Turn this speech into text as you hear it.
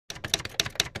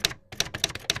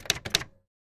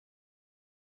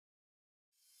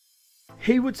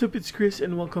Hey, what's up, it's Chris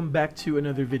and welcome back to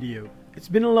another video. It's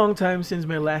been a long time since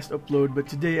my last upload, but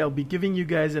today I'll be giving you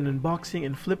guys an unboxing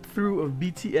and flip through of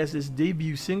BTS's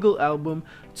debut single album,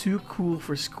 Too Cool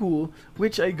for School,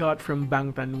 which I got from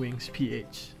Bangtan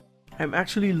PH. I'm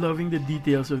actually loving the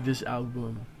details of this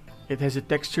album. It has a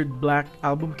textured black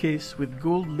album case with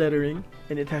gold lettering,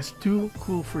 and it has Too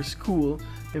Cool for School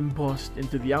embossed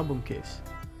into the album case.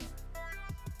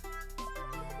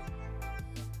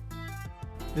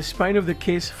 The spine of the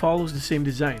case follows the same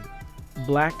design,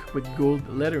 black with gold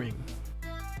lettering.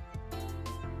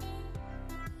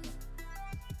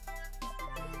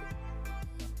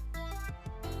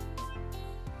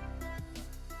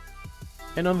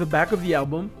 And on the back of the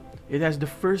album, it has the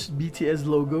first BTS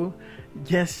logo,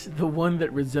 yes, the one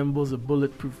that resembles a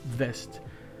bulletproof vest.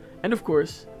 And of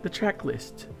course, the track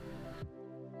list.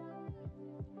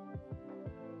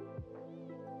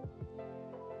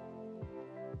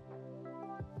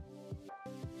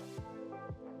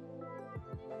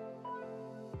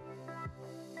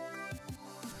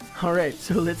 Alright,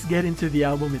 so let's get into the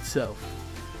album itself.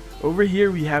 Over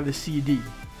here we have the CD.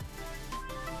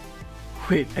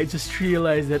 Wait, I just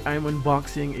realized that I'm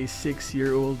unboxing a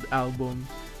 6-year-old album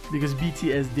because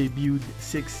BTS debuted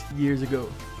 6 years ago.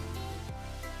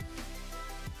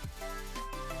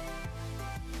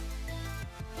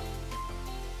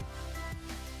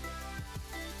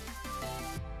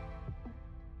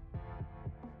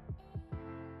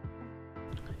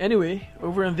 Anyway,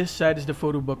 over on this side is the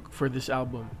photo book for this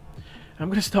album. I'm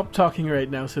gonna stop talking right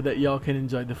now so that y'all can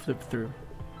enjoy the flip through.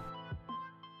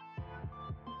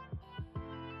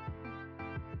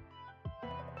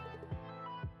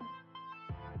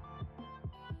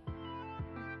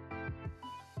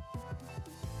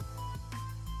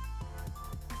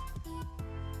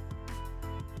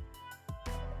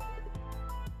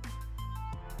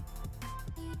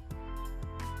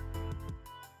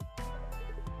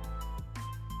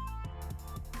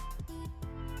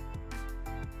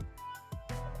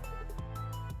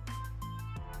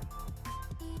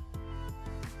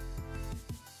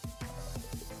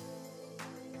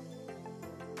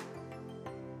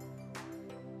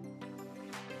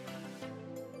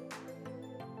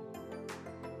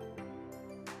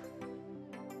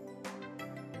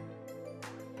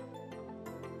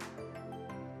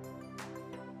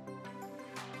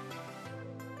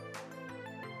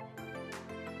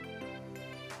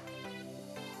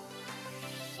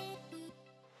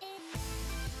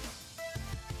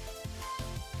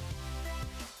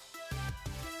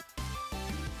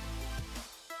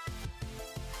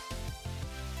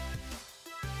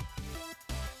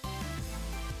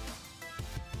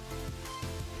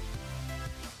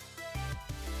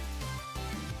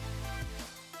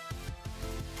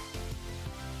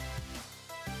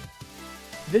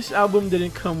 This album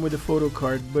didn't come with a photo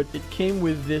card, but it came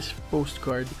with this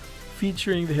postcard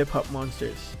featuring the Hip Hop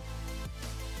Monsters.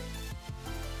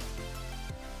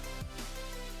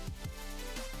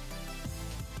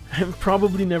 I'm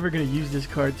probably never gonna use this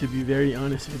card, to be very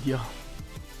honest with y'all.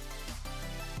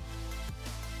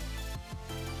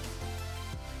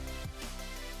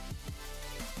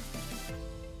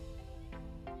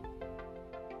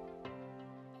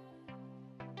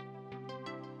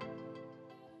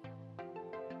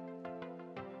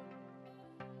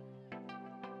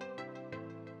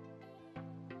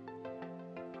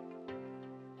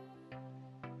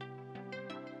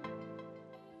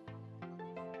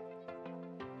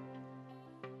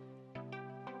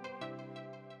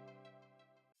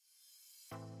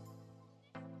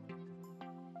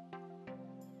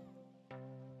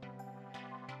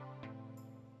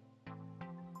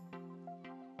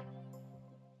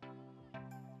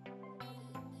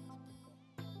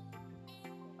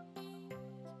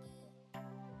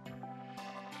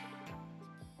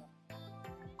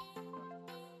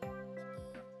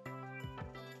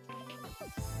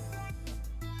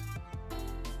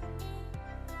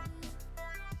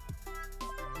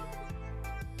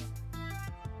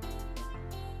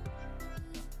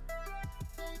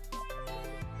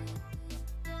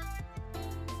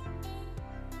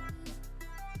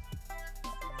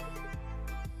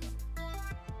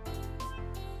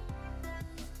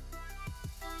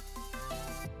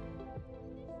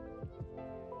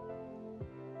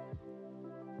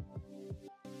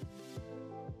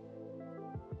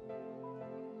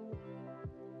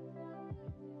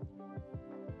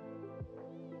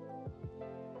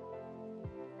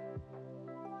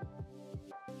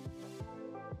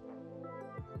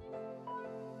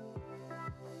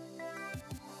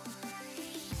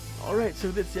 Alright,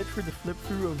 so that's it for the flip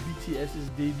through of BTS's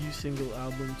debut single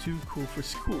album Too Cool for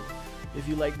School. If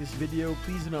you like this video,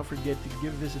 please do not forget to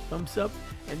give this a thumbs up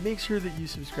and make sure that you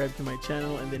subscribe to my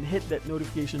channel and then hit that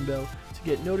notification bell to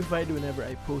get notified whenever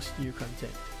I post new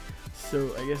content. So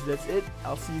I guess that's it.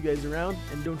 I'll see you guys around,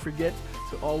 and don't forget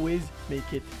to always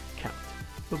make it count.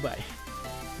 Bye bye.